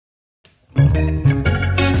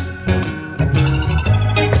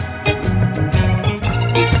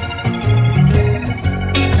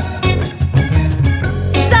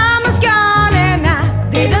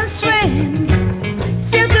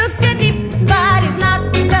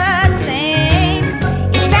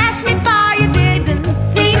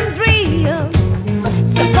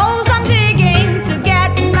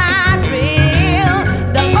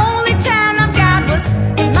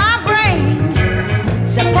not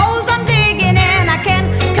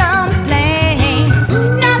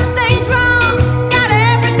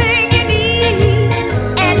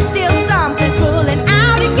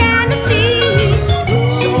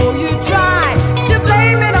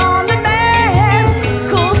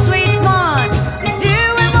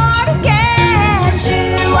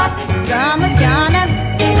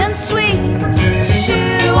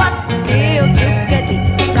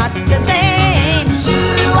the same.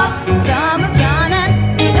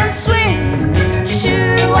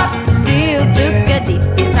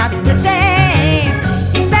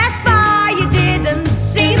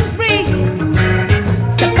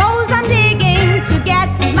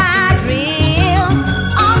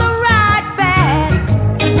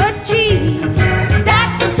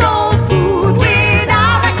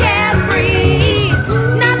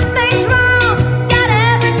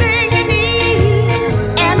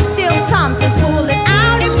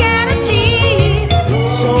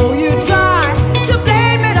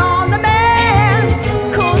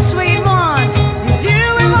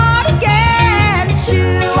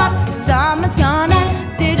 up, summer's gone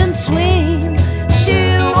and didn't swing. Shoe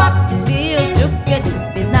up, still took a dip. It's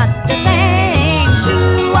not the same.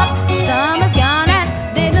 Shoe up, summer's gone and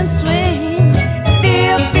didn't swing.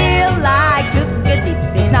 Didn't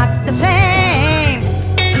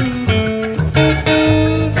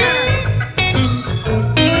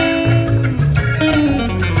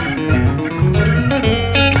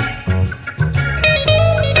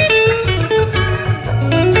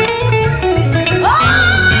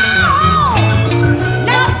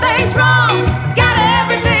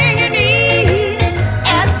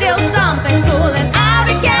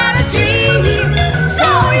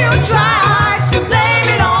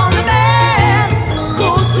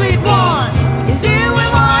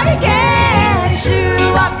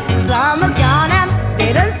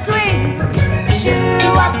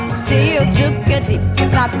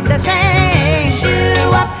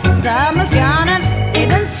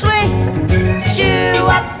swing.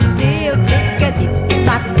 It's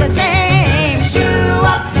not the same. Shoe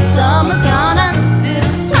up, summer's gone and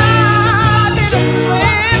didn't swing.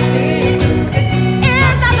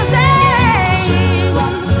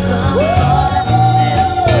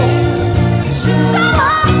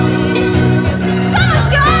 Summer's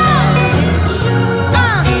gone.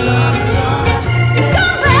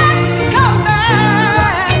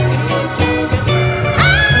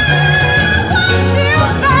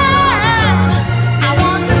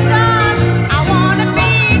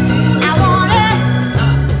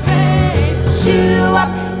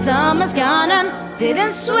 Summer's gone and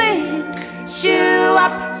didn't swing. Shoe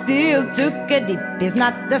up, still took a dip. It's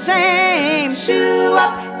not the same. Shoe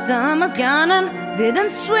up, summer's gone and didn't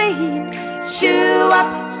swing. Shoe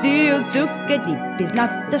up, still took a dip. It's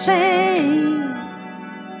not the same.